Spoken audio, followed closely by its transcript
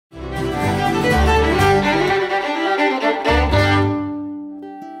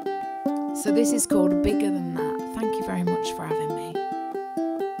this is called Bigger Than That. Thank you very much for having me.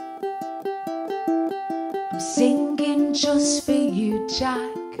 I'm singing just for you,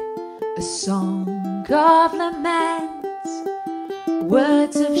 Jack, a song of lament,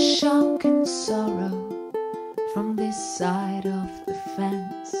 words of shock and sorrow from this side of the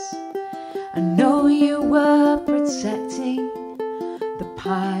fence. I know you were protecting the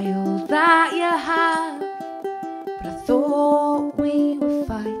pile that you have, but I thought we were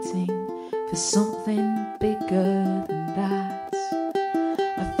fighting for something bigger than that.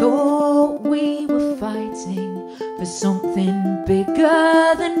 I thought we were fighting for something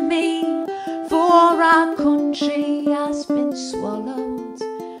bigger than me, for our country has been swallowed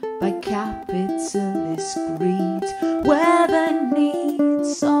by capitalist greed, where the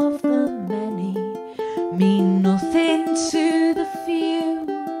needs of the many mean nothing to the few.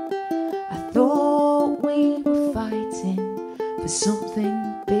 I thought we were fighting for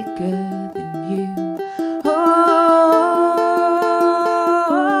something bigger than you.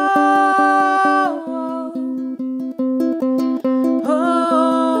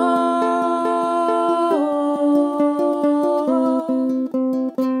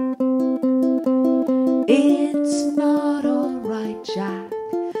 It's not alright, Jack,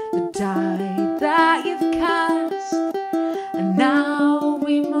 the die that you've cast, and now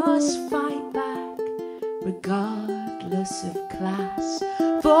we must fight back regardless of class,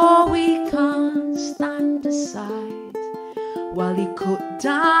 for we can't stand aside while you cut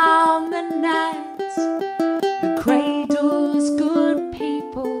down the net that cradles good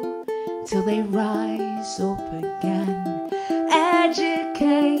people till they rise up again.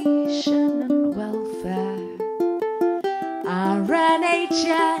 Education and welfare, our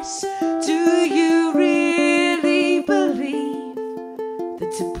NHS, do you really believe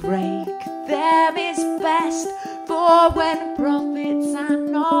that to break them is best? For when profits are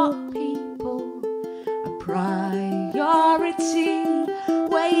not people a priority,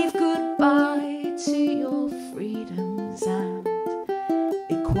 wave goodbye to your freedoms and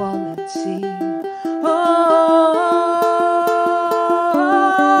equality.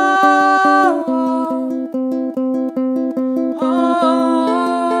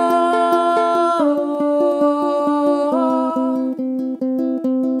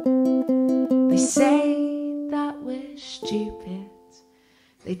 They say that we're stupid,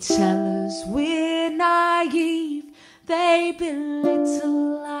 they tell us we're naive, they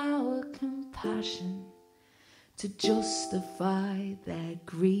belittle our compassion to justify their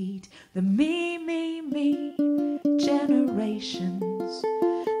greed. The me generations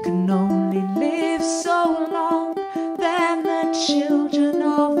can only live so long, then the children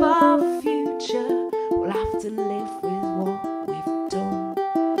of our future will have to live with what we've done.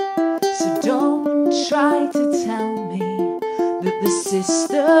 So don't try to tell me that the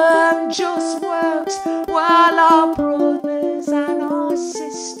system just works while our brothers and our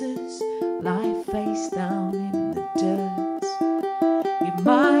sisters lie face down in the dirt. You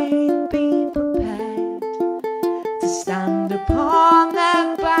might be prepared to stand upon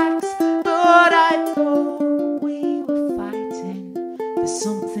their backs, but I thought we were fighting for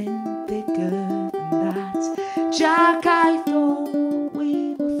something bigger than that. Jack, I thought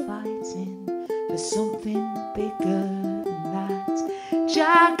we were fighting for something bigger than that.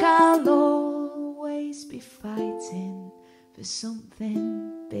 Jack, I'll always be fighting for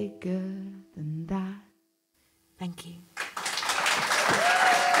something bigger than that. Thank you.